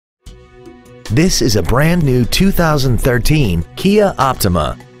This is a brand new 2013 Kia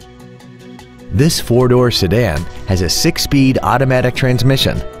Optima. This four-door sedan has a 6-speed automatic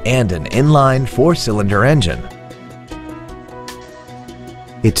transmission and an inline 4-cylinder engine.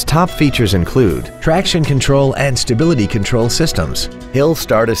 Its top features include traction control and stability control systems, hill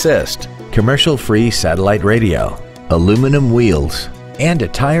start assist, commercial-free satellite radio, aluminum wheels, and a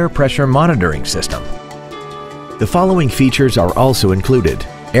tire pressure monitoring system. The following features are also included: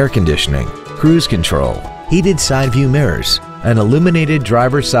 air conditioning, cruise control, heated side view mirrors, an illuminated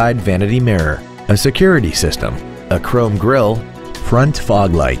driver's side vanity mirror, a security system, a chrome grille, front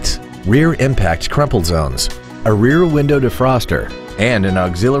fog lights, rear impact crumple zones, a rear window defroster, and an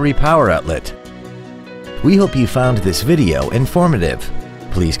auxiliary power outlet. We hope you found this video informative.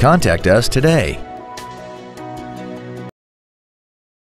 Please contact us today.